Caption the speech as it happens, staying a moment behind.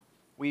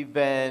We've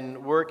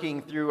been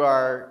working through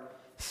our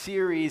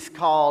series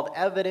called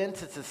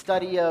Evidence. It's a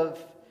study of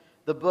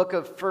the book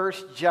of 1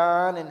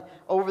 John, and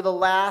over the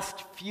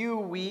last few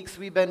weeks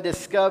we've been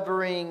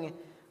discovering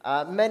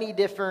many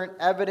different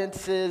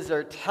evidences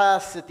or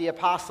tests that the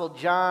Apostle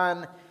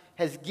John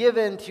has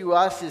given to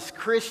us as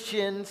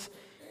Christians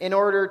in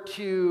order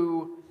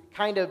to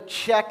kind of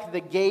check the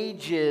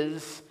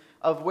gauges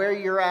of where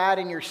you're at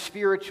in your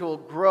spiritual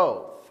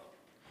growth.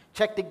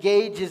 Check the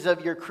gauges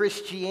of your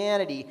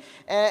Christianity.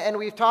 And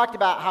we've talked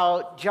about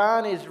how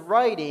John is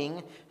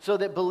writing so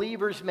that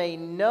believers may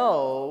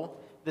know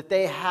that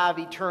they have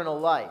eternal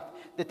life,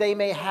 that they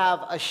may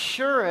have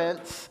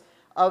assurance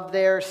of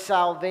their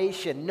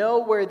salvation,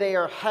 know where they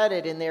are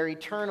headed in their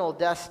eternal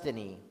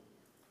destiny.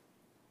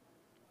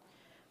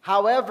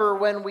 However,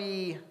 when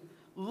we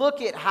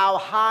look at how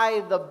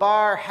high the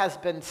bar has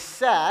been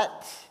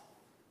set,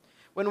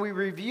 when we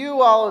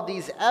review all of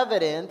these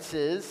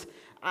evidences,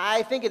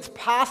 I think it's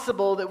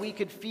possible that we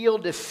could feel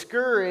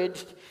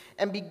discouraged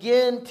and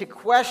begin to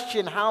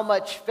question how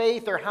much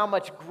faith or how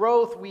much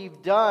growth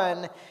we've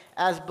done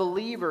as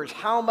believers.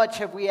 How much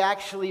have we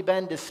actually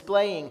been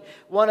displaying?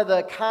 One of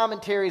the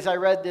commentaries I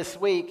read this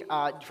week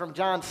from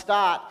John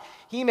Stott,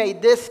 he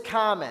made this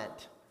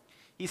comment.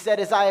 He said,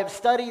 as I have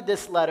studied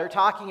this letter,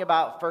 talking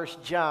about 1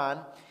 John,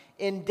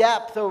 in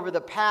depth over the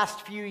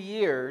past few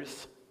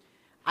years,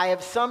 I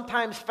have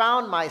sometimes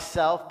found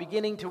myself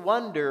beginning to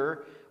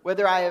wonder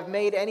whether I have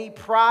made any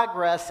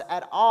progress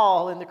at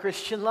all in the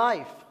Christian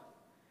life.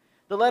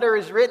 The letter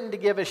is written to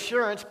give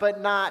assurance,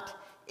 but not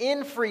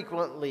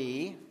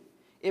infrequently.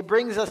 It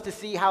brings us to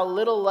see how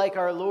little like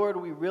our Lord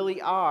we really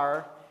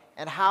are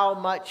and how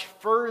much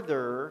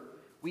further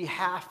we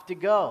have to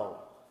go.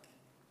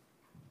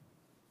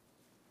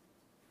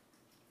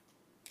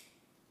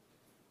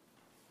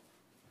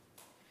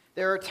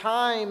 There are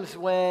times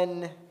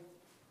when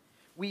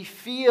we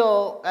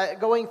feel,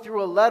 going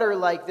through a letter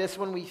like this,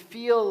 when we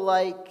feel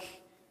like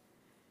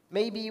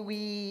maybe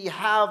we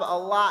have a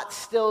lot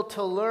still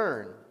to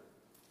learn.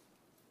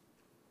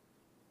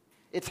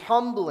 It's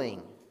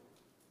humbling.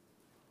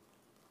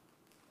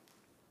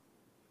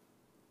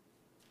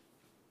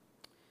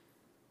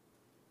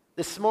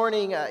 This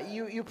morning,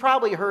 you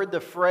probably heard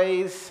the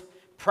phrase,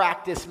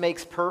 practice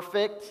makes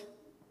perfect.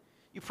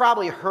 You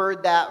probably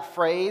heard that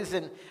phrase,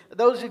 and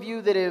those of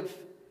you that have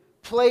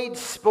played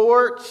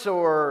sports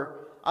or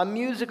a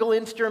musical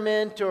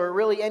instrument or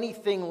really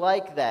anything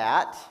like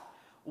that,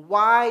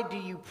 why do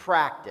you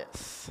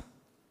practice?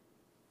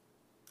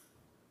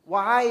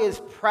 Why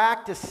is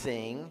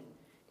practicing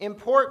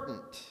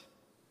important?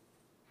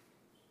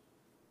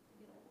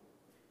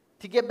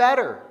 To get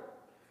better,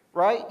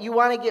 right? You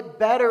want to get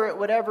better at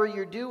whatever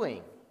you're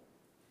doing.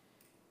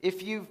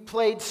 If you've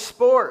played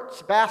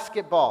sports,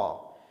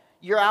 basketball,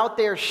 you're out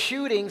there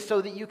shooting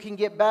so that you can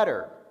get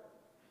better,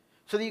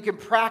 so that you can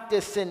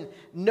practice and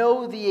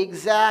know the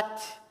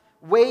exact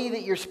way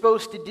that you're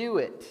supposed to do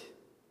it.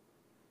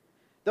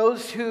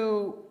 Those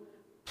who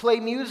play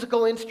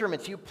musical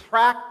instruments, you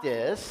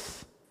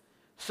practice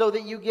so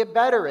that you get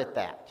better at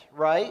that,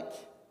 right?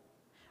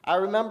 I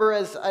remember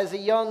as a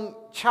young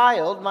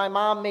child, my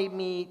mom made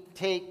me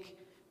take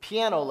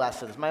piano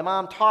lessons. My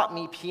mom taught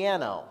me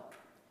piano.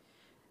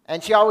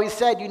 And she always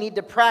said, you need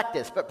to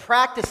practice. But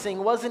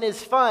practicing wasn't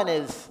as fun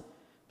as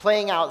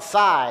playing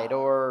outside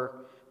or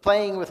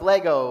playing with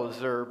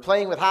Legos or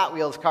playing with Hot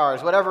Wheels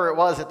cars, whatever it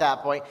was at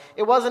that point.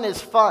 It wasn't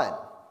as fun.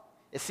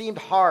 It seemed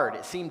hard.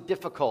 It seemed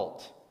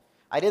difficult.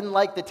 I didn't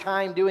like the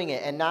time doing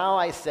it. And now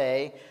I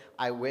say,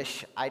 I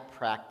wish I'd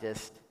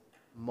practiced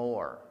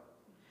more.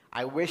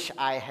 I wish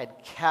I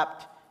had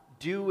kept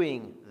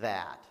doing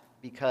that,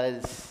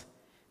 because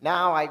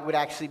now I would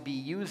actually be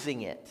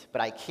using it, but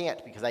I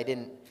can't because I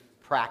didn't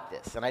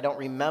practice, and I don't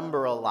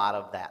remember a lot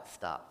of that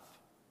stuff.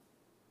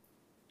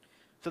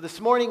 So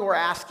this morning we're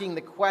asking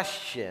the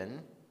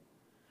question,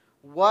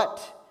 what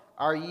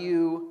are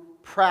you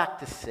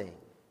practicing?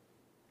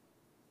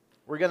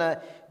 We're going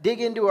to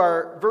dig into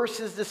our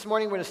verses this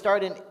morning. We're going to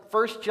start in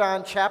 1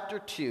 John chapter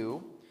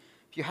 2.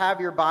 If you have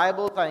your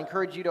Bibles, I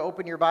encourage you to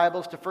open your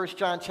Bibles to 1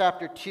 John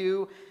chapter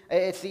 2.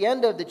 It's the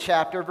end of the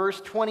chapter, verse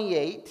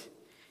 28,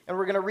 and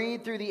we're going to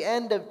read through the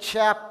end of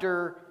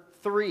chapter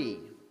 3.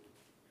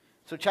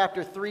 So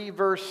chapter 3,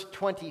 verse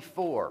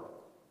 24.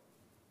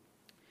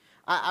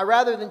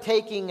 Rather than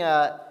taking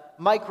a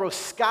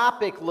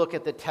microscopic look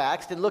at the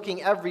text and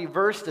looking every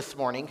verse this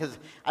morning, because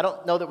I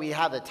don't know that we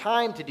have the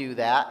time to do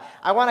that,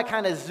 I want to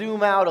kind of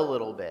zoom out a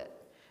little bit.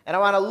 And I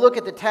want to look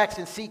at the text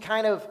and see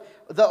kind of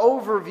the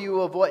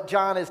overview of what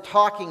John is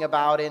talking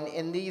about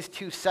in these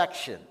two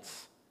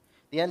sections.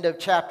 The end of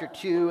chapter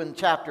 2 and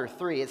chapter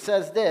 3. It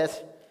says this,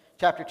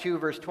 chapter 2,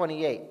 verse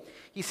 28.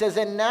 He says,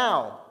 and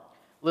now,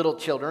 little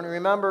children,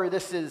 remember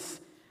this is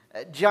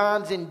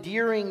John's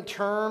endearing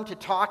term to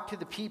talk to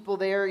the people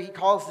there. He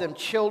calls them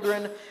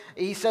children.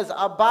 He says,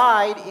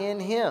 abide in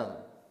him,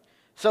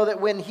 so that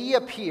when he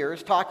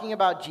appears, talking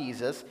about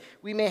Jesus,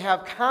 we may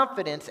have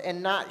confidence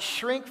and not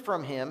shrink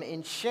from him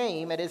in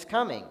shame at his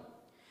coming.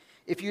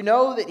 If you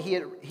know that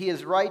he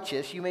is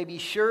righteous, you may be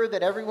sure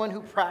that everyone who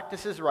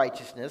practices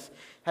righteousness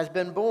has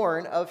been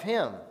born of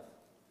him.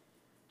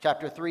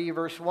 Chapter 3,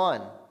 verse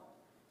 1.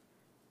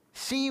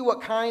 See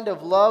what kind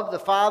of love the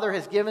Father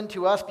has given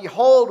to us.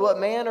 Behold, what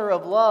manner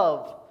of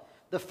love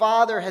the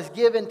Father has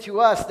given to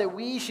us, that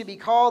we should be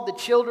called the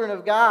children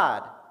of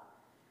God.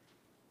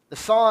 The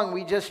song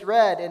we just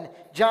read, and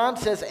John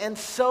says, and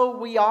so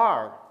we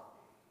are.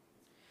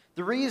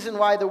 The reason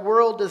why the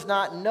world does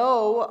not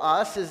know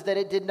us is that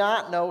it did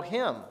not know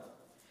him.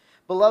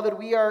 Beloved,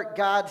 we are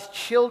God's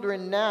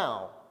children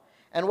now,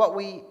 and what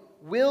we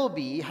will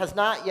be has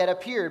not yet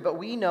appeared, but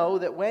we know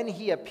that when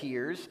he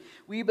appears,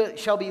 we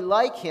shall be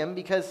like him,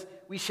 because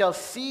we shall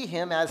see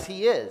him as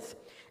he is.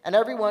 And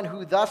everyone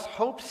who thus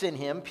hopes in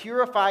him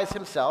purifies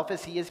himself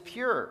as he is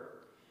pure.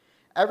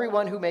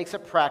 Everyone who makes a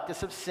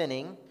practice of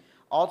sinning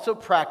also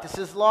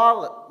practices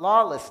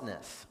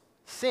lawlessness.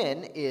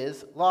 Sin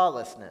is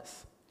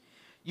lawlessness.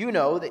 You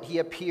know that he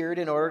appeared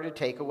in order to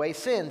take away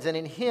sins, and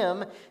in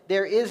him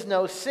there is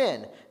no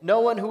sin. No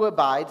one who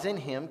abides in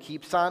him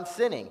keeps on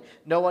sinning.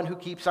 No one who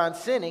keeps on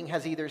sinning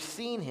has either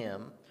seen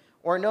him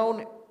or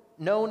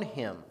known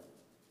him.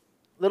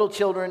 Little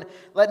children,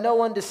 let no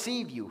one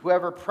deceive you.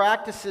 Whoever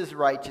practices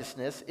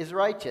righteousness is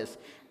righteous,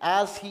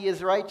 as he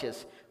is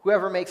righteous.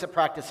 Whoever makes a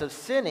practice of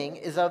sinning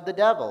is of the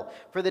devil,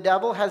 for the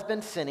devil has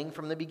been sinning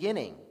from the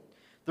beginning.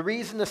 The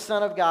reason the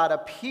Son of God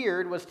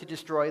appeared was to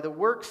destroy the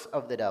works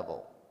of the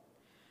devil.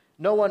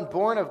 No one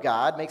born of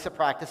God makes a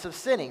practice of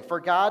sinning, for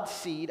God's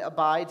seed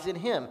abides in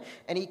him,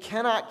 and he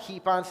cannot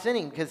keep on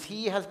sinning, because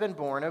he has been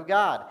born of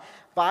God.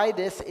 By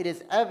this it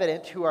is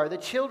evident who are the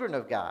children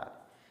of God,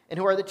 and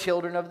who are the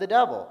children of the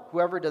devil.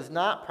 Whoever does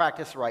not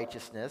practice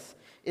righteousness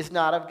is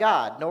not of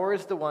God, nor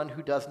is the one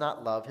who does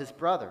not love his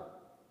brother.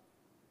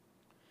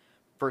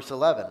 Verse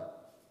 11.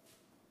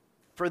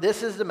 For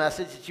this is the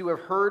message that you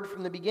have heard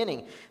from the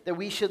beginning, that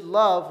we should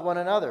love one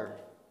another.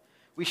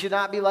 We should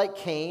not be like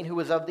Cain, who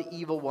was of the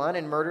evil one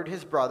and murdered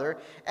his brother.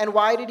 And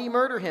why did he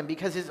murder him?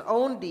 Because his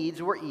own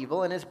deeds were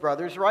evil and his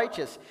brother's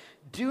righteous.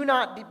 Do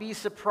not be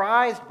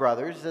surprised,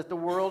 brothers, that the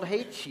world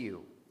hates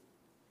you.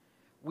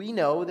 We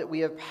know that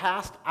we have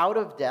passed out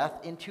of death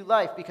into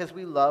life because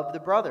we love the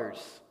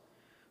brothers.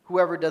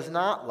 Whoever does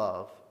not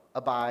love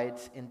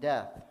abides in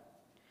death.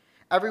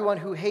 Everyone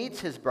who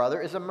hates his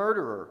brother is a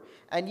murderer,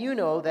 and you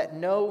know that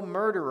no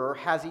murderer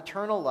has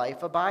eternal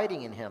life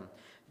abiding in him.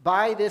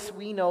 By this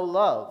we know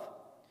love,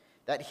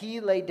 that he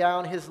laid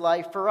down his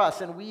life for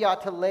us, and we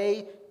ought to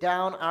lay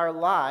down our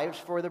lives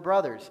for the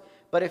brothers.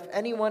 But if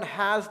anyone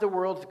has the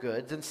world's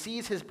goods and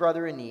sees his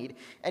brother in need,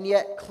 and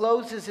yet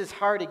closes his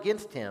heart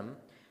against him,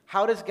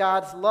 how does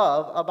God's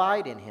love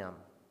abide in him?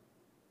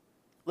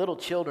 Little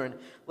children,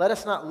 let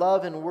us not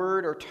love in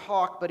word or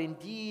talk, but in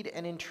deed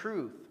and in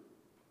truth.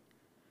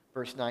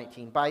 Verse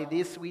 19, by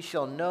this we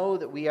shall know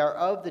that we are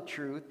of the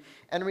truth,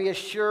 and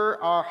reassure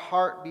our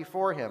heart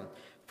before him.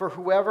 For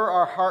whenever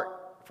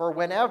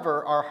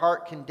our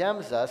heart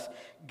condemns us,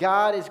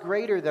 God is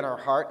greater than our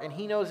heart, and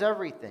he knows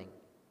everything.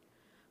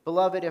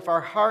 Beloved, if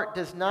our heart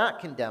does not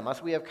condemn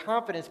us, we have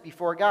confidence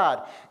before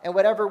God, and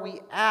whatever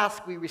we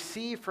ask, we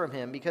receive from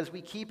him, because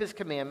we keep his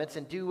commandments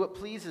and do what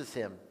pleases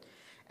him.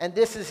 And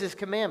this is his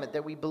commandment,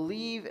 that we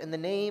believe in the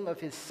name of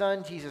his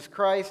Son, Jesus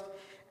Christ,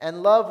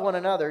 and love one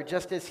another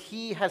just as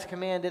he has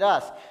commanded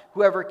us.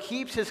 Whoever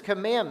keeps his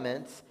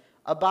commandments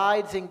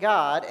abides in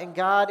God, and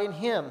God in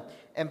him.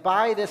 And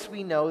by this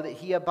we know that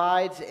he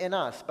abides in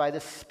us, by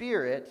the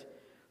Spirit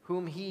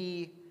whom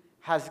he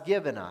has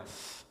given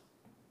us.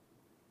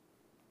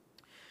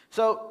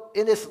 So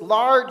in this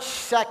large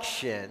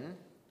section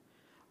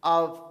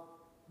of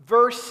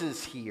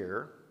verses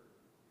here,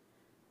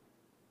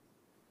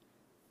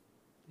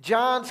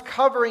 John's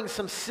covering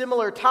some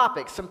similar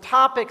topics, some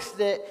topics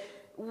that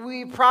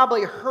we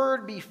probably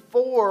heard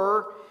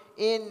before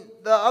in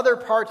the other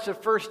parts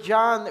of 1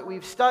 John that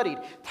we've studied.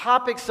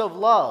 Topics of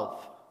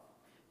love,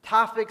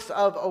 topics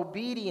of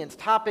obedience,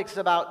 topics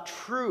about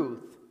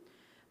truth.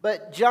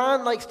 But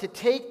John likes to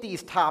take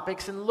these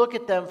topics and look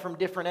at them from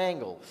different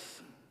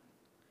angles.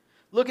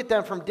 Look at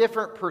them from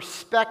different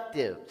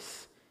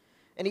perspectives.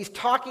 And he's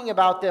talking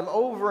about them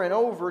over and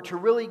over to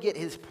really get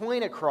his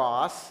point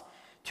across,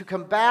 to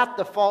combat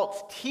the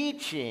false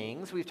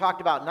teachings. We've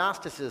talked about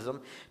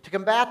Gnosticism. To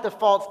combat the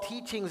false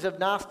teachings of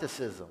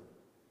Gnosticism.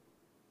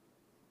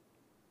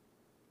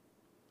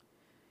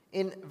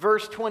 In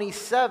verse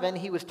 27,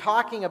 he was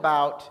talking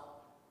about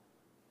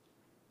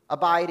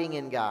abiding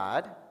in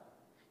God.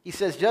 He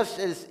says, just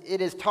as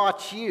it has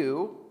taught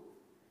you,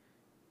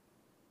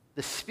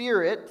 the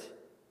Spirit,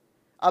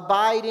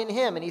 abide in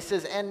him. And he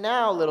says, and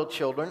now, little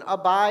children,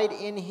 abide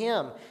in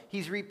him.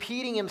 He's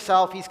repeating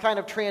himself. He's kind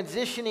of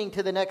transitioning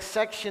to the next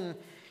section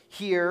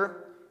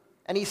here.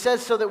 And he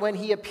says, so that when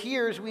he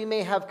appears, we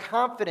may have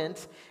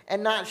confidence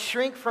and not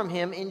shrink from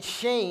him in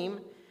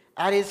shame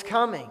at his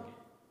coming.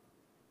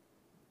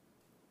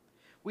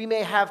 We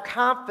may have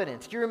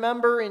confidence. Do you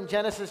remember in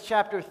Genesis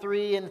chapter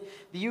 3, and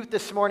the youth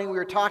this morning, we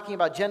were talking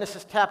about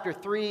Genesis chapter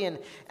 3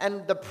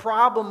 and the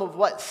problem of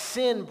what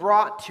sin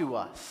brought to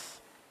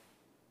us.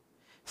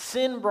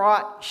 Sin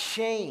brought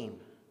shame.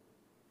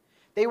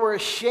 They were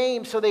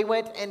ashamed, so they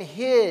went and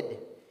hid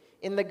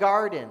in the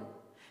garden.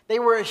 They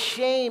were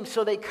ashamed,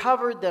 so they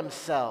covered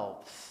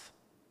themselves.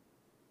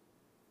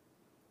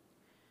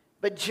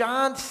 But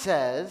John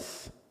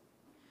says,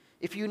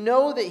 if you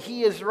know that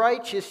he is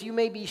righteous, you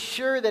may be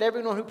sure that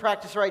everyone who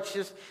practices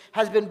righteousness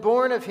has been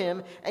born of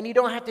him, and you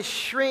don't have to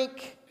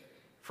shrink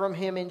from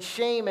him in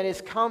shame at his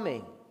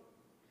coming.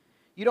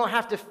 You don't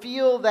have to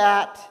feel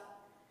that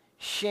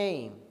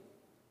shame.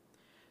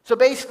 So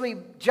basically,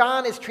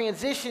 John is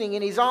transitioning,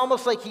 and he's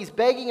almost like he's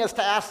begging us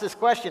to ask this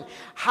question.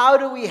 How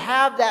do we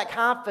have that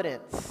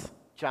confidence,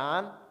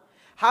 John?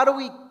 How do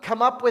we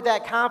come up with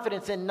that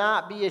confidence and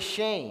not be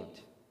ashamed?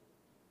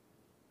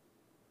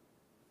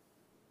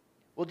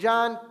 Well,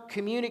 John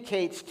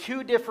communicates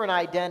two different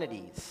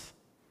identities.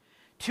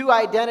 Two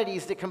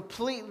identities that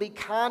completely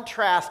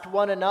contrast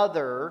one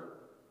another.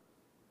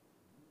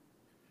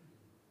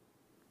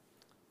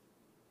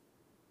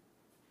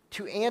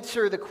 To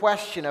answer the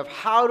question of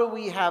how do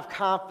we have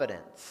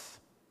confidence?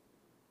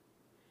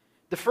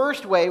 The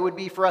first way would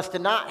be for us to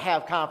not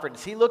have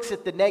confidence. He looks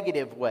at the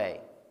negative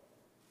way.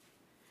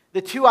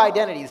 The two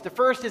identities. The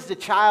first is the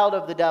child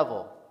of the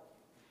devil.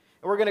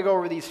 And we're going to go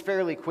over these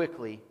fairly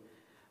quickly.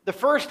 The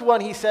first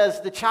one, he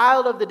says, the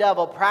child of the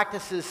devil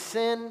practices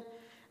sin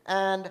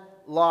and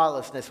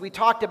lawlessness. We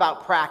talked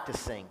about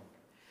practicing.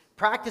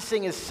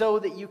 Practicing is so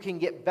that you can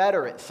get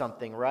better at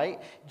something,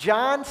 right?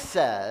 John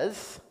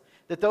says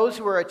that those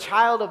who are a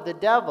child of the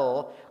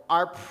devil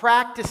are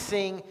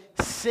practicing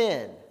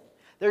sin.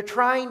 They're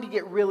trying to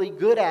get really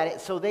good at it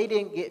so they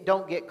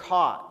don't get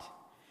caught.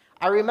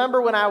 I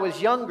remember when I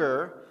was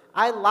younger,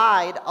 I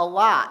lied a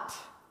lot.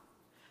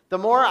 The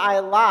more I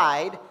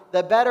lied,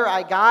 the better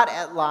I got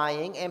at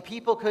lying, and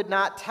people could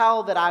not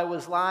tell that I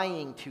was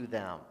lying to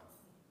them.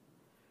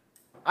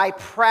 I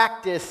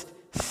practiced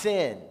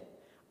sin.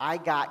 I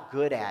got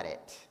good at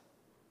it.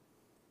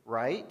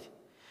 Right?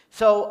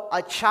 So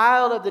a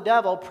child of the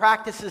devil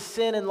practices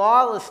sin and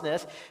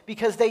lawlessness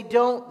because they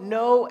don't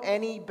know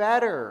any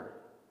better.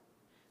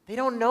 They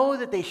don't know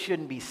that they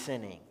shouldn't be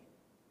sinning.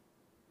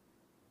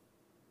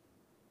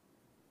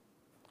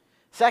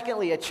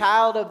 Secondly, a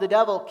child of the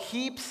devil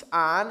keeps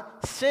on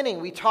sinning.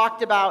 We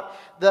talked about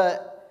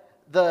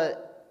the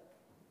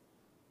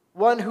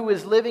one who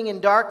is living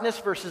in darkness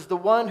versus the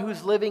one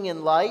who's living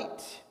in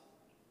light.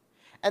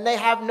 And they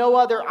have no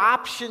other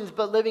options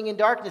but living in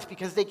darkness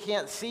because they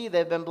can't see.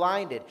 They've been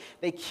blinded.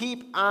 They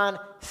keep on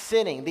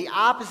sinning. The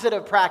opposite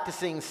of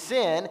practicing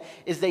sin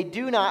is they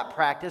do not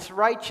practice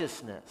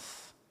righteousness.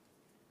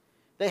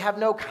 They have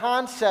no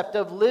concept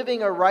of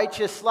living a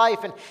righteous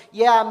life. And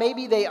yeah,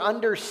 maybe they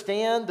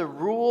understand the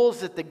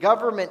rules that the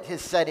government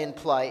has set in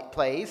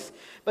place,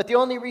 but the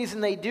only reason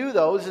they do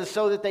those is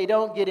so that they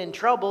don't get in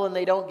trouble and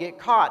they don't get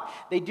caught.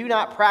 They do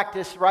not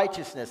practice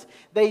righteousness.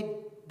 They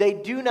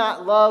do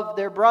not love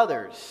their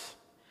brothers.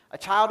 A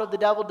child of the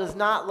devil does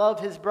not love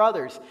his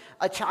brothers.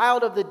 A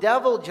child of the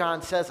devil,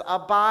 John says,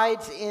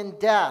 abides in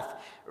death.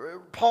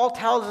 Paul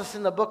tells us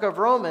in the book of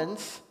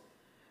Romans,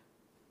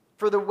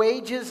 for the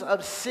wages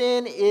of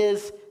sin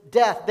is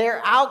death.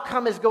 Their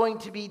outcome is going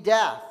to be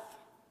death.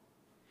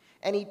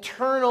 An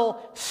eternal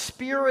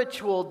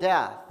spiritual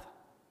death.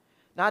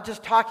 Not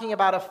just talking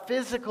about a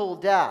physical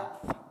death.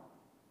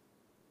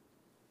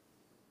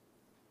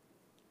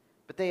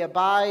 But they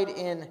abide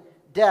in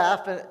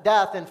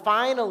death. And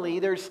finally,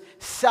 there's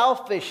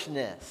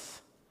selfishness.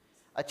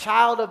 A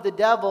child of the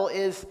devil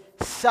is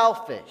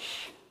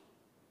selfish.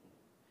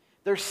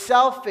 They're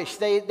selfish.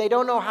 They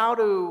don't know how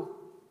to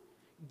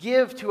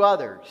give to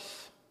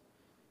others,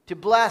 to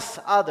bless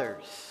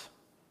others.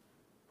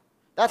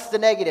 That's the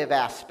negative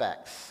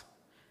aspects.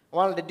 I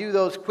wanted to do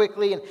those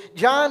quickly. And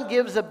John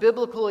gives a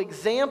biblical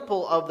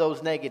example of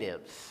those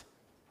negatives.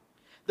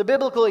 The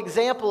biblical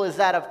example is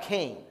that of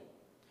Cain.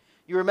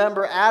 You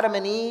remember Adam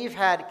and Eve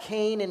had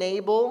Cain and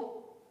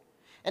Abel.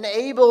 And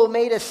Abel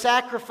made a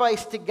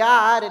sacrifice to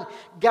God, and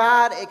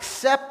God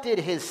accepted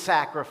his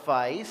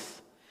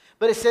sacrifice.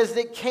 But it says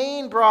that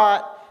Cain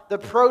brought the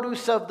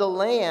produce of the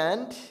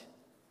land,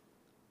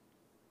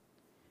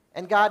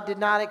 and God did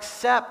not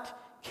accept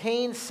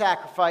Cain's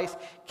sacrifice.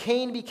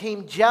 Cain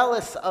became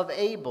jealous of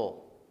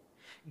Abel.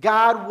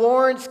 God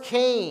warns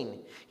Cain.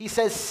 He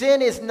says,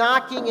 sin is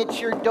knocking at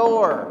your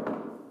door.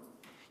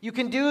 You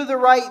can do the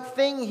right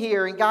thing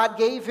here, and God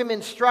gave him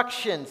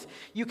instructions.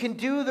 You can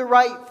do the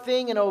right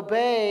thing and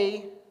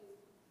obey,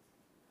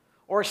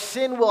 or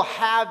sin will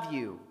have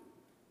you.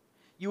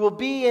 You will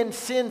be in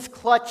sin's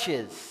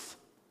clutches.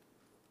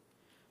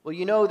 Well,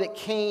 you know that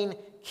Cain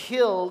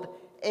killed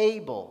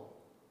Abel.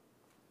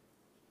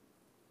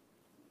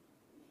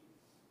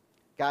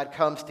 God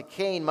comes to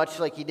Cain, much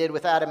like he did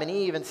with Adam and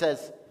Eve, and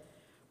says,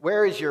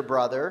 where is your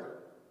brother?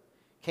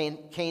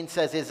 Cain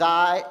says,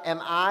 am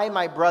I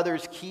my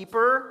brother's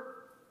keeper?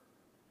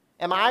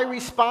 Am I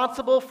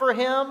responsible for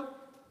him?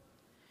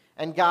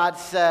 And God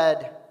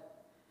said,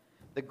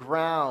 the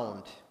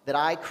ground that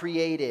I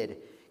created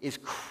is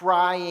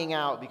crying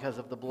out because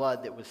of the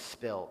blood that was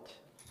spilled.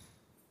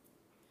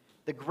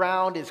 The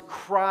ground is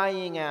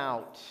crying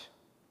out.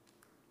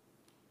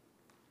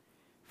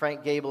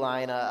 Frank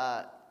Gabeline,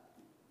 a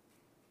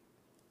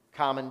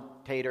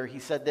commentator, he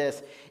said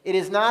this: "It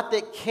is not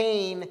that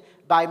Cain,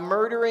 by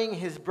murdering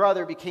his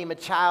brother, became a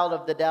child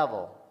of the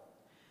devil,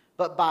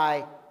 but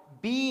by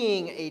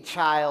being a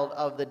child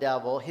of the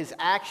devil, his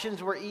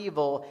actions were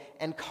evil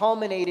and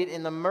culminated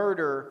in the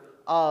murder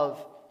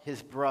of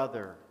his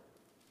brother."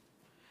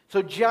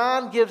 So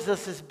John gives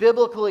us this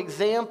biblical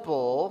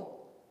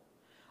example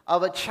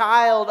of a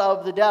child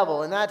of the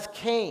devil, and that's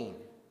Cain.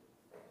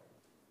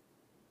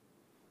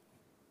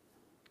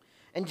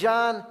 And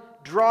John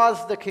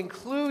draws the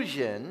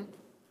conclusion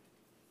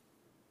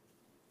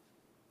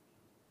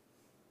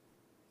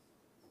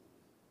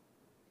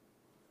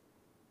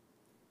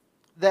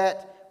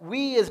that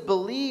we as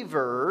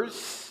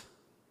believers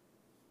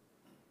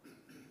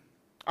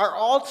are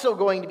also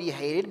going to be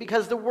hated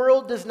because the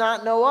world does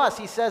not know us.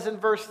 He says in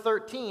verse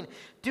 13,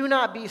 "Do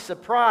not be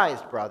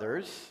surprised,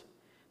 brothers,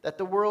 that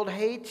the world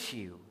hates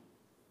you."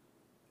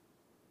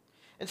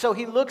 And so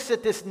he looks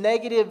at this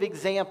negative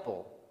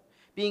example,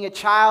 being a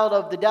child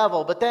of the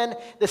devil. But then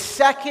the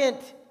second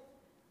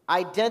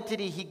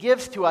identity he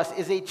gives to us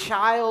is a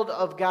child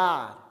of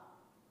God.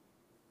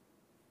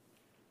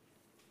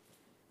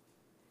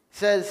 He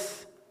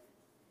says,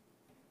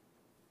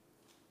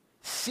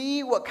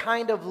 "See what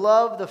kind of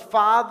love the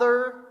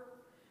Father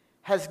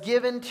has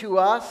given to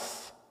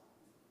us."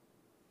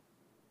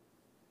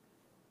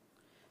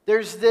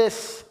 There's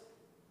this,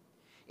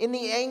 in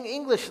the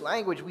English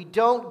language, we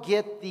don't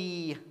get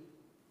the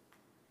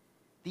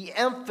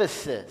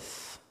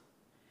emphasis.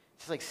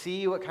 It's like,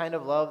 see what kind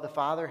of love the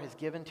Father has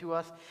given to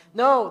us.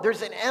 No,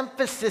 there's an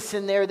emphasis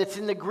in there that's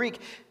in the Greek.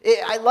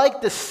 I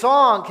like the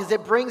song because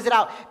it brings it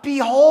out.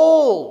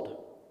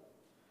 Behold,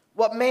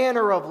 what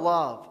manner of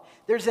love.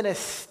 There's an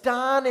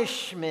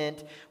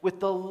astonishment with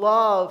the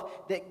love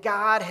that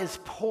God has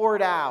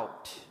poured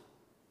out.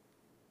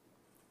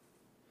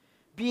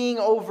 Being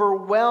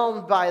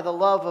overwhelmed by the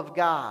love of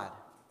God.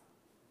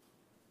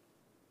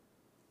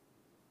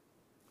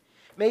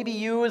 Maybe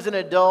you as an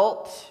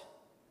adult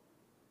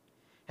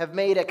have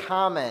made a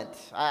comment.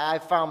 I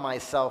found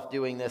myself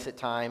doing this at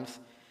times.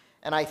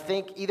 And I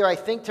think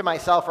to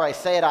myself or I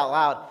say it out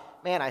loud,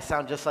 "Man, I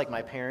sound just like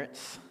my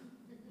parents."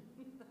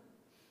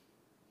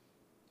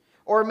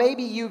 Or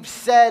maybe you've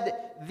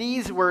said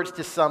these words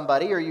to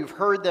somebody or you've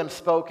heard them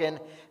spoken.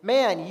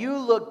 "Man, you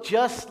look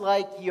just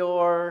like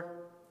your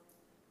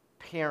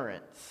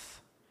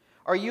parents."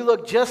 Or "You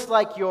look just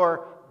like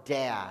your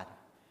dad."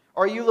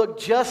 Or "You look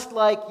just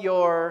like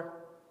your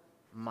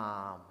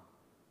mom."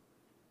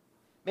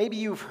 Maybe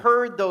you've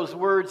heard those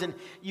words and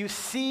you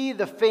see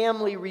the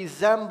family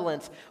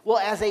resemblance. Well,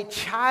 as a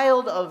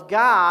child of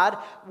God,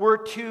 we're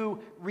to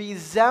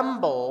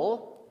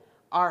resemble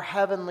our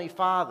Heavenly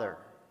Father.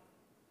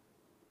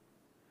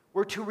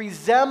 We're to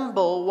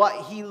resemble what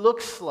He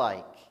looks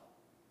like,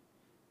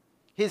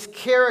 His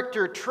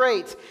character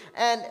traits.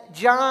 And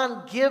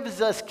John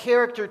gives us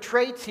character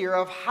traits here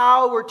of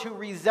how we're to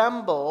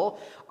resemble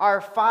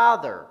our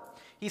Father.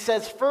 He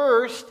says,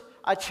 first,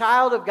 a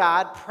child of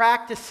God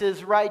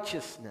practices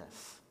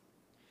righteousness.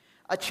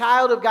 A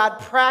child of God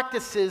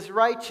practices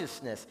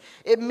righteousness.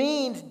 It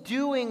means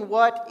doing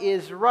what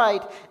is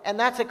right, and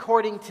that's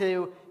according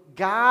to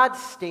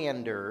God's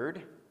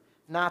standard,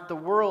 not the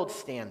world's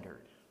standard.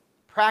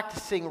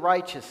 Practicing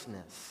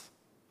righteousness.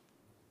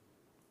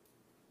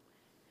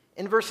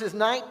 In verses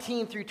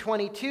 19 through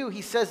 22,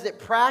 he says that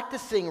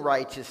practicing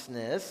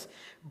righteousness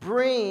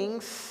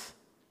brings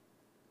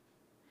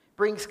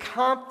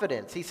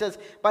confidence. He says,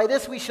 "By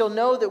this we shall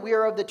know that we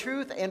are of the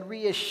truth and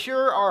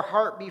reassure our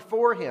heart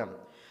before Him.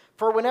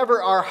 For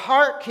whenever our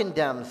heart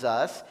condemns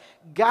us,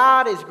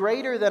 God is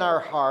greater than our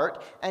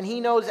heart, and He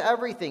knows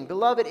everything.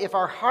 Beloved, if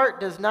our heart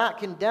does not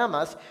condemn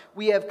us,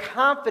 we have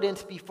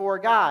confidence before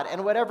God.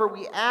 And whatever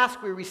we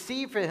ask, we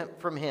receive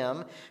from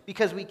Him,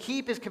 because we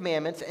keep His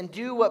commandments and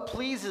do what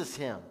pleases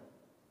Him."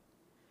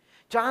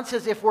 John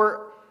says if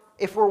we're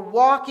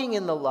walking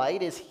in the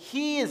light as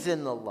He is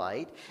in the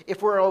light,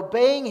 if we're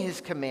obeying His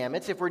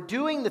commandments, if we're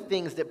doing the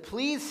things that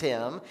please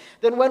Him,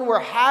 then when we're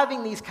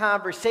having these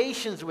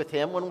conversations with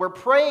Him, when we're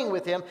praying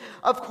with Him,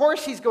 of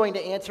course He's going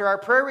to answer our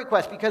prayer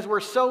requests because we're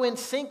so in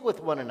sync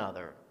with one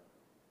another.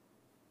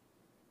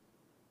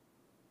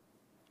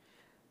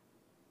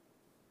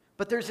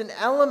 But there's an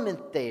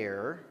element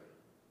there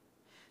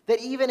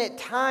that even at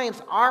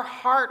times our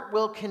heart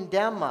will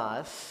condemn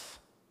us.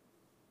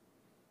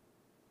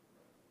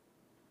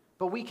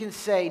 But we can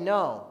say,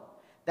 "No,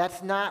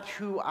 that's not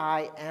who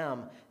I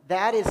am.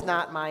 That is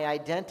not my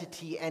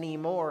identity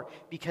anymore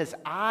because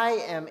I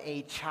am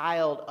a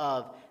child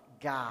of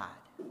God."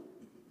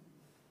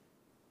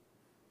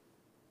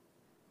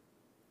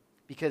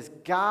 Because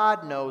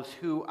God knows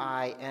who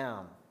I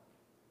am.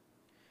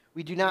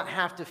 We do not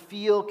have to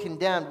feel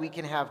condemned. We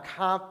can have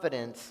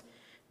confidence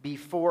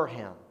before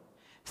Him.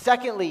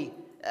 Secondly,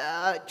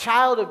 a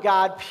child of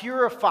God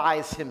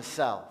purifies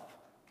himself.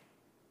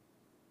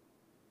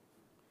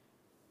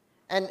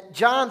 And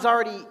John's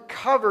already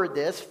covered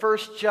this.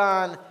 1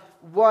 John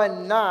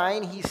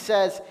 1:9, he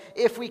says,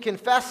 if we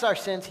confess our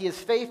sins, he is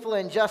faithful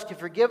and just to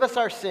forgive us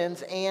our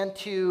sins and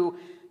to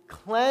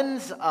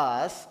cleanse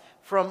us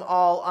from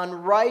all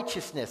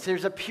unrighteousness.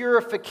 There's a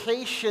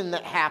purification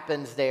that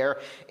happens there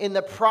in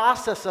the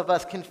process of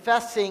us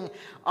confessing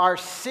our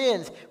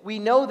sins. We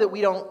know that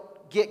we don't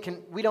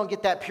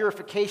get that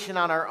purification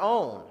on our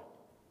own,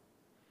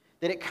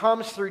 that it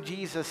comes through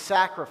Jesus'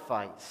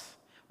 sacrifice,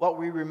 what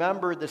we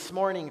remembered this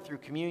morning through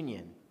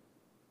communion.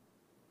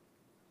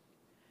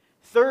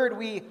 Third,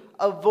 we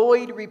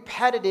avoid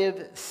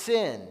repetitive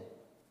sin.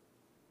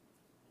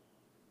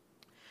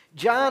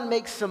 John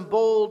makes some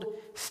bold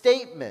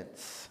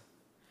statements.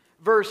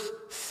 Verse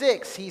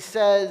 6, he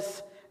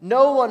says,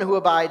 no one who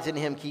abides in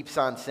him keeps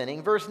on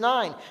sinning. Verse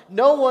 9,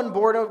 no one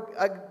born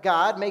of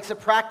God makes a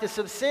practice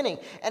of sinning.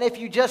 And if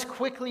you just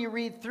quickly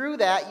read through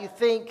that, you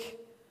think,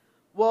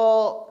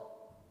 well,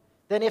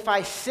 then if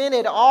I sin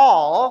at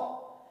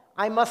all,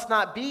 I must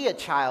not be a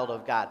child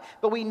of God.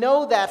 But we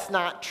know that's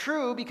not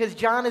true because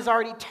John has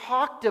already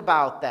talked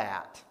about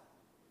that.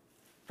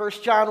 1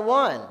 John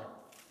 1,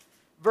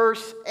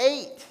 verse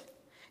 8.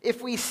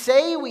 If we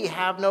say we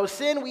have no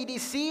sin, we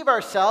deceive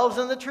ourselves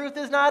and the truth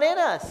is not in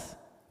us.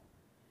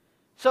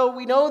 So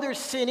we know there's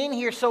sin in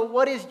here, so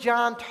what is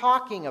John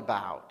talking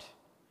about?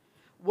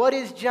 What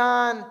is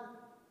John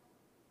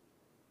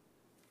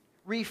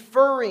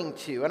referring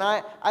to? And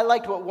I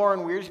liked what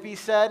Warren Wiersbe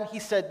said. He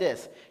said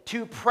this: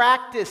 to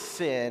practice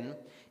sin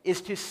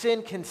is to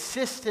sin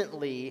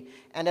consistently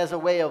and as a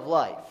way of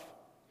life.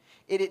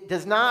 It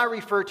does not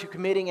refer to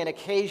committing an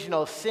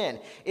occasional sin.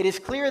 It is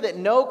clear that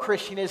no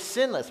Christian is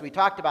sinless. We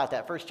talked about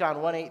that, 1 John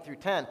 1:8 through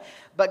 10.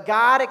 But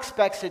God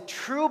expects a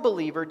true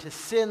believer to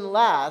sin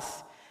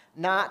less,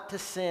 not to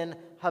sin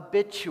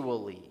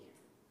habitually.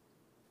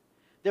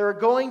 There are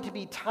going to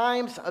be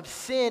times of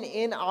sin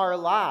in our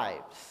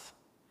lives.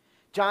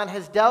 John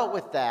has dealt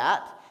with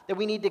that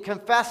we need to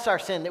confess our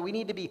sin, that we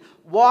need to be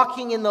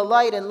walking in the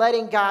light and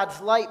letting God's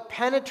light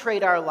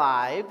penetrate our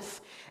lives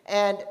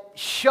and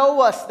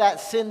show us that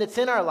sin that's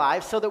in our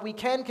lives so that we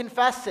can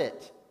confess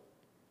it.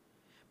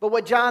 But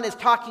what John is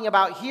talking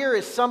about here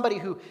is somebody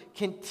who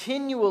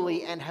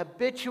continually and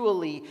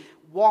habitually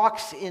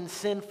walks in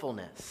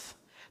sinfulness.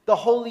 The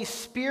Holy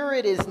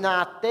Spirit is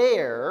not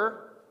there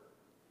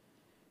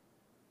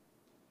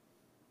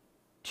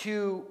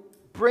to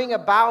bring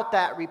about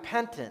that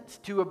repentance,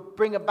 to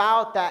bring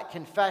about that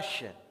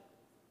confession.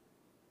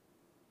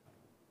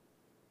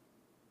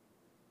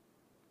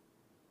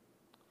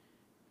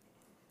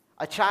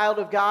 A child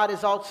of God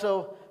is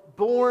also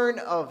born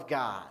of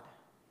God.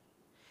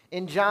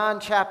 In John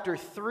chapter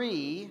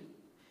 3,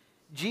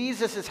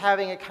 Jesus is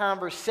having a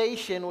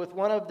conversation with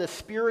one of the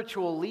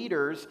spiritual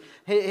leaders.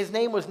 His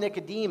name was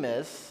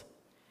Nicodemus.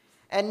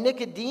 And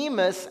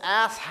Nicodemus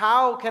asks,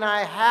 how can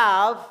I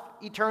have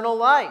eternal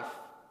life?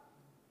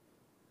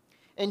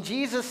 And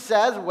Jesus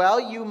says, well,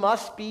 you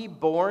must be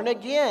born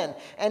again.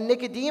 And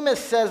Nicodemus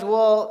says,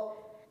 well,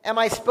 am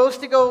I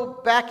supposed to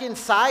go back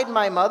inside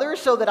my mother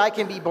so that I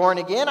can be born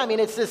again? I mean,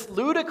 it's this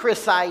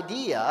ludicrous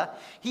idea.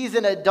 He's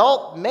an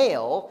adult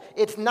male.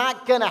 It's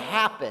not going to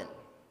happen,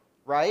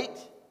 right?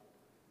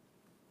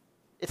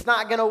 It's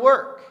not going to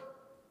work.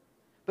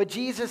 But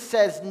Jesus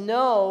says,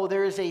 no,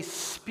 there is a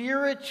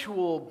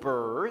spiritual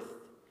birth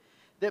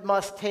that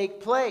must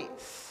take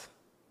place.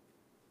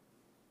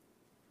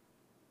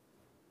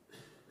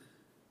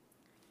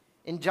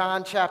 In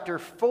John chapter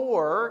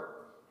 4,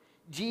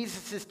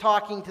 Jesus is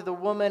talking to the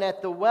woman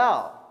at the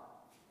well.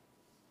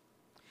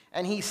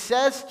 And he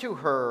says to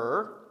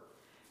her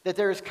that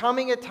there is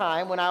coming a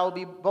time when I will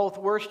be both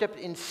worshipped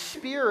in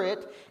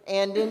spirit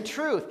and in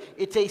truth.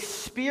 It's a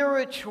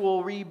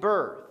spiritual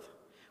rebirth.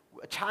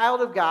 A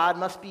child of God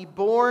must be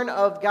born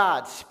of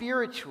God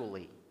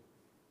spiritually.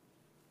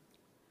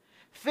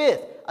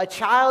 Fifth, a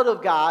child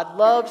of God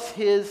loves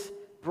his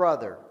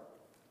brother.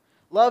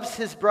 Loves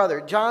his brother.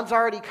 John's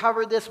already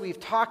covered this. We've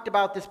talked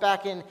about this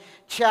back in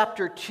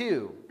chapter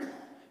 2,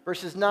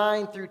 verses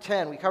 9 through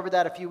 10. We covered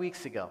that a few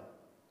weeks ago.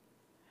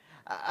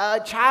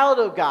 A child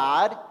of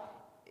God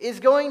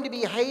is going to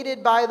be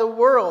hated by the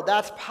world.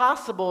 That's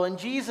possible. And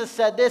Jesus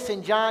said this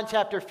in John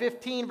chapter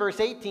 15, verse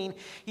 18.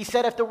 He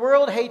said, if the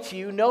world hates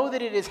you, know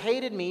that it has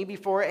hated me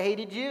before it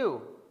hated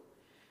you.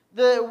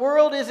 The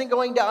world isn't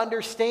going to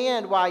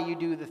understand why you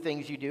do the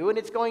things you do, and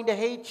it's going to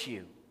hate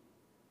you.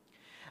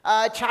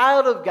 A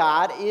child of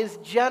God is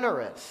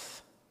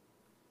generous.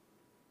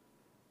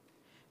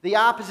 The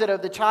opposite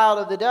of the child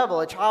of the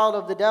devil. A child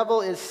of the devil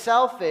is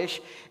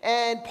selfish.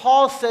 And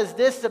Paul says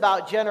this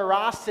about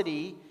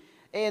generosity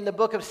in the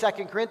book of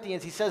 2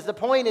 Corinthians. He says, the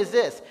point is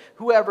this: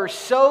 whoever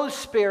sows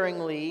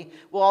sparingly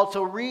will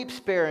also reap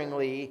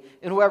sparingly,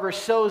 and whoever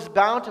sows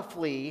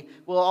bountifully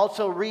will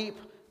also reap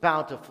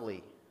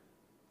bountifully.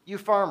 You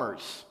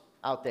farmers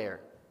out there,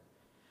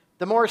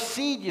 the more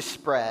seed you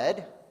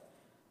spread,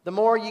 the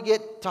more you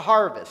get to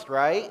harvest,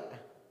 right?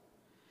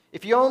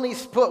 If you only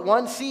put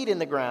one seed in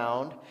the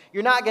ground,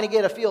 you're not going to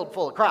get a field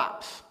full of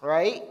crops,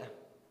 right?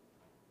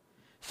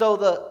 So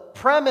the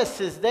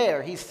premise is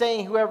there. He's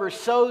saying whoever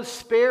sows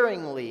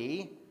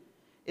sparingly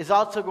is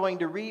also going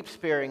to reap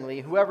sparingly.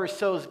 Whoever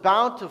sows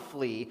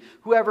bountifully,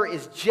 whoever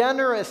is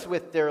generous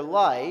with their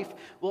life,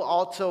 will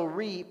also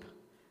reap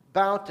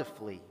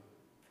bountifully.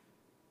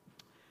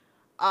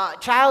 A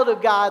child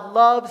of God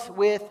loves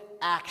with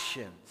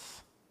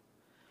actions.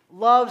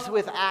 Loves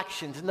with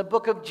actions. In the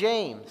book of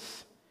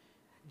James,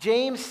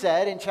 James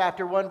said in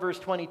chapter 1, verse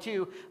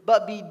 22,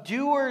 "But be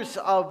doers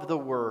of the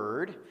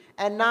word,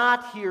 and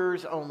not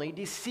hearers only,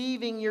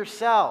 deceiving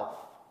yourself."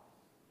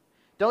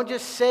 Don't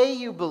just say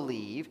you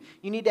believe.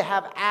 You need to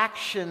have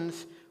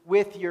actions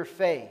with your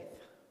faith.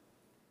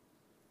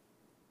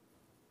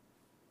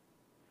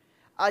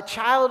 A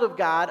child of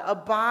God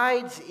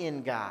abides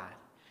in God.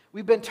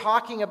 We've been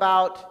talking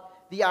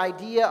about the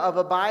idea of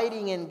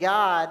abiding in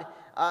God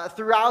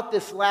throughout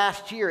this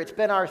last year. It's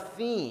been our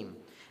theme.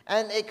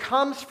 And it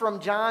comes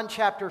from John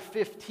chapter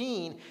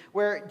 15,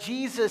 where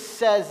Jesus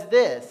says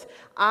this,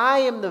 "I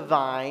am the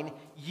vine,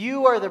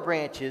 you are the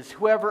branches.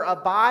 Whoever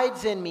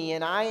abides in me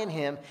and I in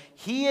him,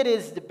 he it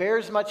is that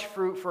bears much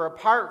fruit, for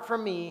apart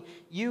from me,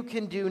 you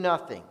can do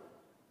nothing."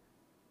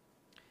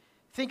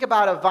 Think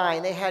about a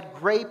vine. They had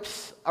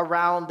grapes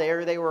around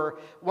there. They were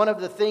one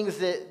of the things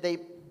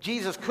that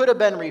Jesus could have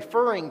been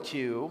referring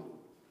to.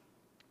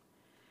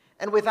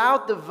 And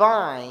without the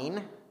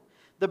vine,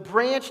 the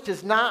branch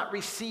does not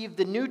receive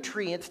the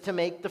nutrients to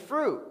make the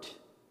fruit.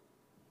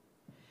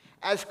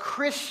 As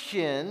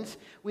Christians,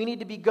 we need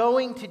to be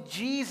going to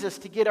Jesus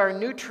to get our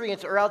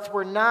nutrients, or else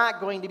we're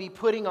not going to be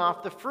putting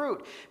off the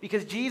fruit.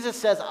 Because Jesus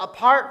says,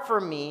 apart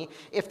from me,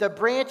 if the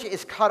branch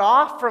is cut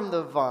off from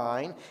the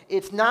vine,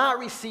 it's not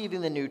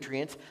receiving the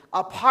nutrients.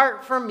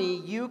 Apart from me,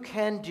 you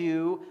can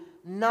do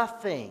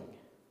nothing.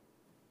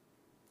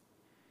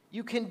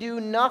 You can do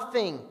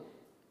nothing.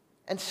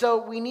 And so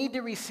we need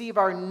to receive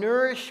our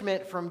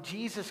nourishment from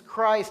Jesus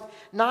Christ,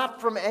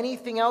 not from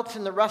anything else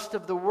in the rest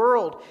of the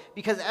world,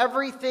 because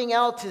everything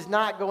else is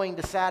not going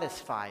to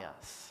satisfy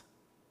us.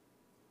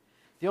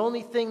 The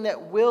only thing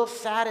that will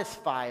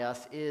satisfy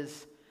us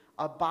is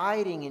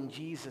abiding in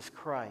Jesus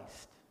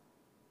Christ.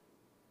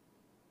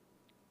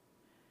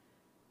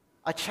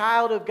 A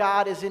child of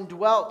God is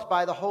indwelt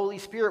by the Holy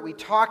Spirit. We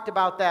talked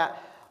about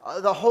that.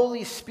 The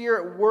Holy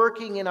Spirit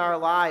working in our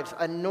lives,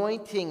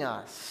 anointing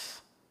us.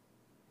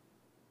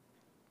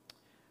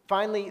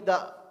 Finally,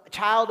 the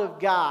child of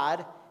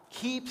God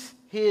keeps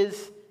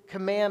his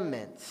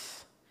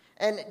commandments.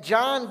 And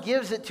John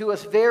gives it to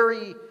us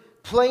very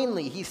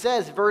plainly. He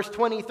says, verse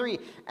 23,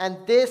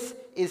 "And this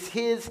is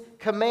his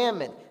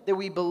commandment, that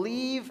we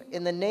believe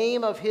in the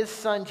name of his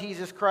Son,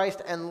 Jesus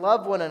Christ, and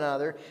love one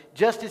another,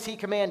 just as he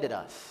commanded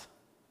us."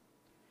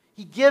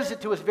 He gives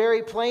it to us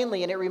very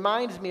plainly, and it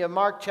reminds me of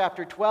Mark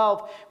chapter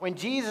 12, when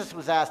Jesus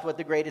was asked what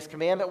the greatest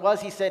commandment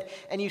was. He said,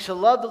 "And you shall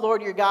love the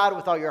Lord your God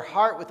with all your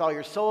heart, with all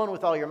your soul, and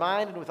with all your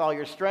mind, and with all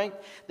your strength.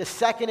 The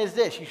second is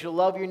this, you shall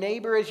love your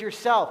neighbor as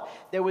yourself.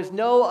 There was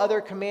no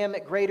other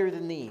commandment greater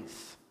than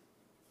these."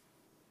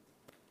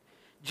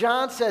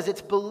 John says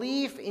it's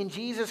belief in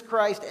Jesus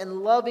Christ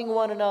and loving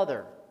one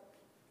another.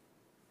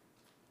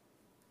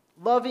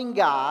 Loving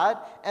God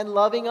and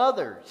loving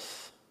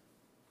others.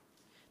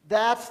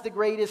 That's the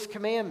greatest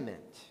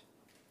commandment.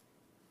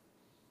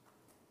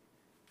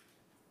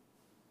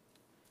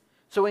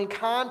 So in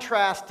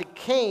contrast to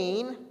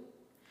Cain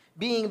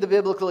being the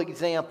biblical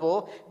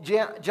example,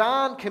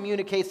 John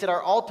communicates that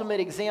our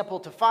ultimate example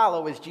to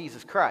follow is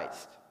Jesus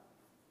Christ.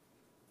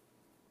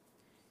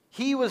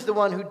 He was the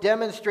one who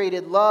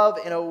demonstrated love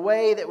in a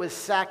way that was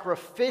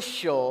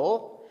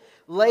sacrificial,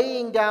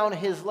 laying down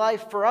his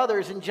life for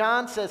others. And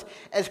John says,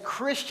 as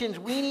Christians,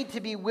 we need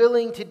to be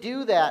willing to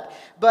do that.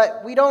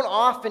 But we don't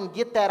often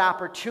get that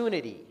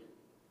opportunity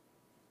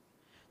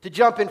to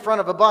jump in front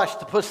of a bush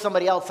to push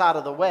somebody else out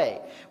of the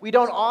way. We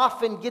don't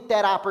often get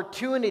that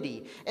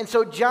opportunity. And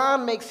so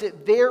John makes it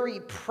very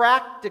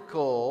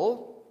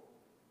practical.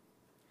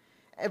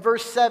 In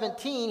verse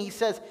 17, he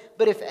says,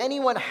 "But if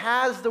anyone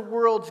has the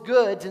world's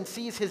goods and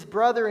sees his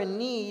brother in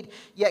need,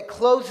 yet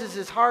closes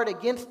his heart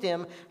against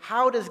him,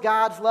 how does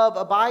God's love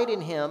abide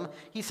in him?"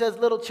 He says,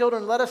 "Little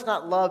children, let us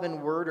not love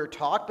in word or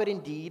talk, but in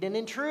deed and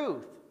in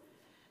truth."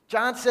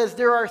 John says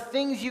there are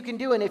things you can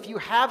do, and if you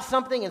have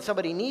something and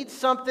somebody needs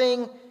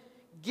something,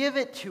 give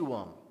it to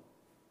them.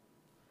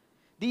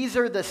 These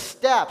are the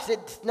steps.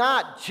 It's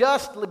not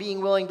just being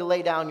willing to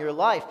lay down your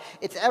life.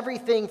 It's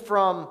everything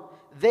from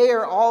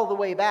there all the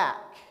way back.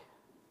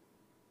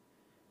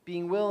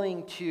 Being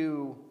willing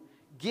to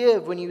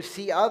give when you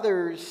see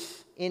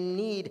others in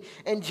need.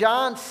 And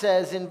John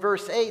says in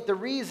verse 8, the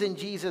reason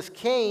Jesus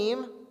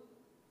came,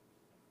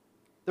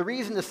 the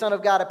reason the Son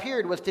of God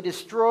appeared, was to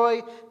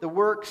destroy the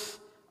works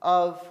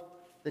of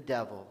the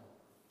devil,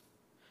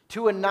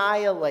 to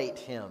annihilate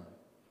him.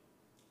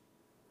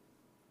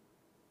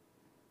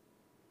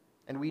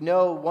 And we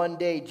know one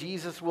day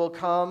Jesus will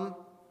come,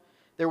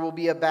 there will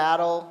be a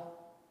battle,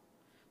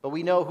 but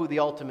we know who the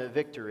ultimate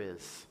victor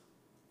is.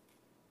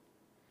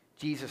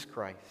 Jesus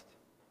Christ.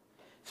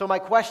 So my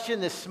question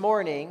this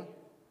morning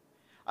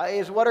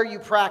is, what are you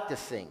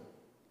practicing?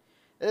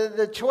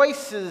 The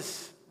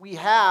choices we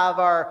have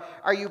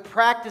are you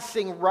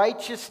practicing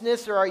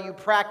righteousness or are you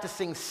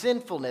practicing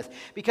sinfulness?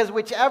 Because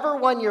whichever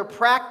one you're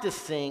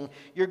practicing,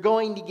 you're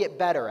going to get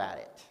better at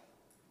it.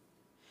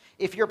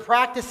 If you're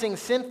practicing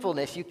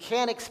sinfulness, you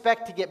can't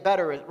expect to get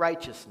better at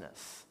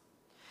righteousness.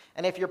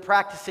 And if you're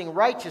practicing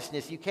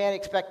righteousness, you can't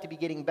expect to be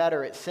getting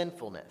better at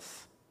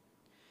sinfulness.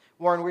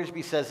 Warren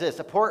Wiersbe says this: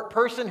 a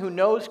person who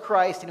knows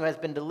Christ and who has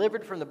been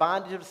delivered from the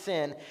bondage of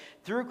sin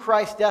through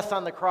Christ's death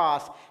on the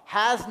cross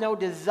has no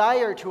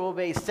desire to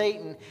obey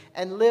Satan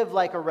and live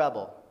like a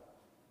rebel.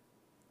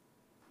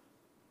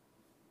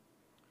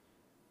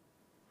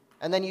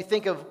 And then you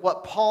think of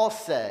what Paul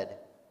said.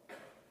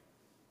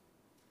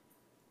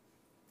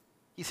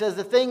 He says,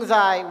 the things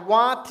I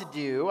want to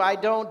do, I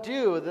don't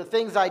do. The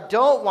things I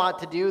don't want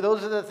to do,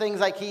 those are the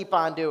things I keep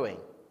on doing.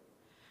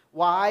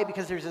 Why?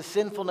 Because there's a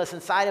sinfulness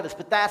inside of us,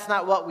 but that's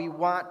not what we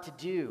want to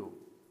do.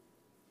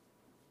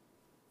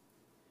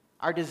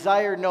 Our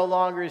desire no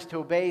longer is to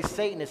obey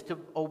Satan, it's to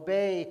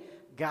obey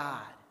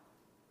God.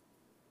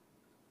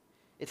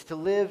 It's to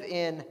live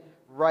in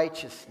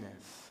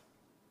righteousness.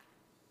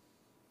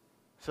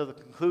 So the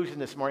conclusion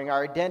this morning,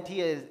 our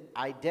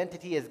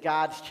identity as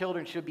God's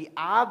children should be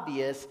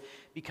obvious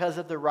because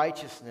of the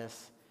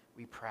righteousness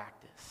we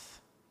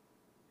practice.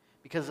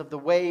 Because of the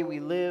way we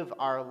live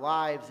our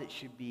lives, it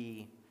should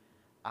be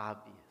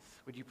obvious.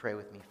 Would you pray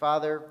with me?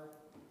 Father,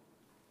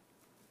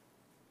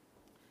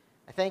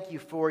 I thank you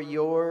for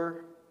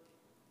your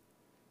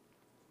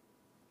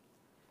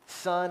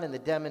Son and the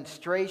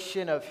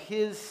demonstration of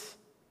his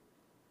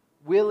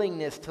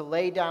willingness to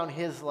lay down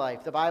his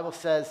life. The Bible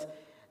says,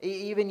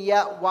 even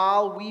yet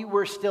while we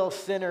were still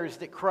sinners,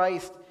 that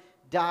Christ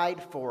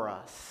died for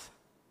us.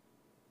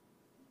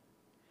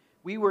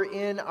 We were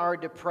in our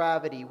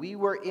depravity. We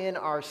were in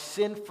our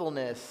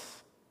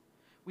sinfulness.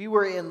 We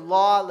were in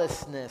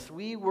lawlessness.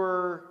 We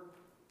were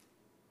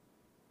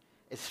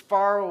as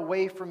far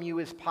away from you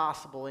as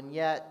possible, and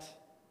yet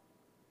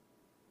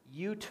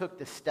you took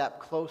the step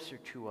closer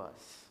to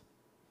us.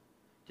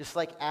 Just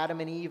like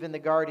Adam and Eve in the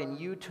garden,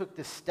 you took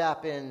the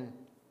step in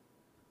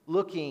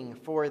looking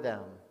for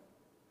them.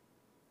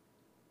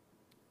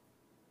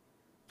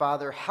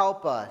 Father,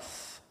 help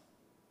us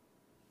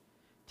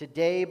to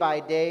day by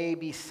day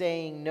be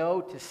saying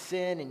no to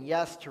sin and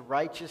yes to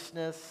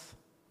righteousness.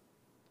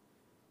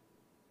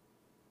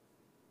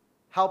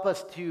 Help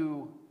us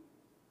to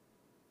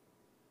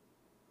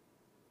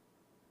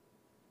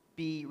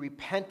be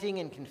repenting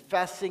and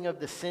confessing of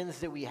the sins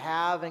that we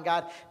have. And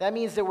God, that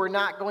means that we're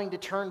not going to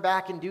turn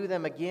back and do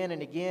them again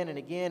and again and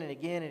again and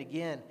again and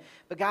again.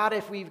 But God,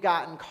 if we've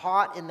gotten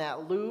caught in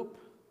that loop,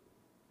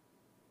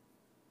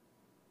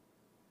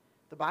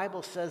 the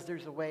Bible says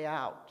there's a way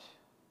out.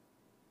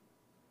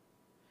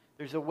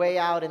 There's a way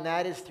out, and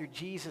that is through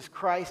Jesus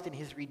Christ and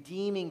his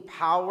redeeming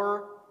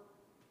power.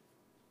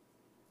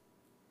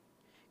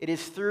 It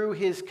is through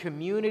his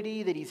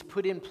community that he's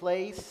put in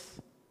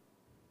place,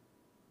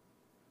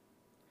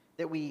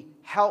 that we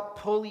help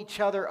pull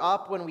each other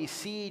up when we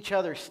see each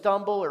other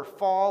stumble or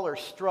fall or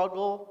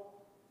struggle.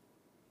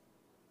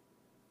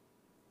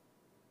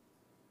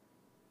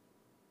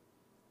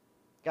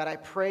 God, I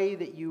pray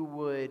that you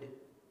would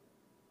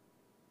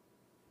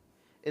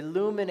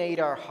illuminate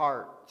our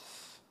hearts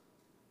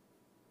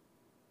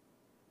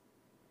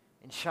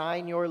and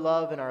shine your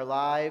love in our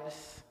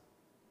lives,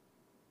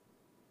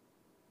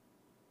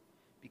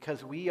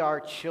 because we are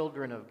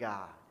children of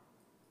God.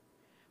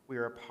 We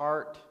are a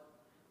part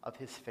of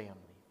his family.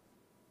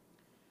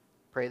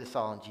 Pray this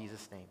all in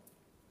Jesus' name.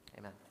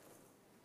 Amen.